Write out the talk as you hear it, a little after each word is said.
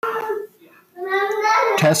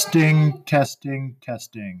Testing, testing,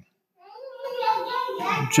 testing.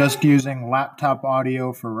 Just using laptop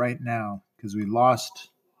audio for right now because we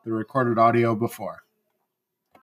lost the recorded audio before.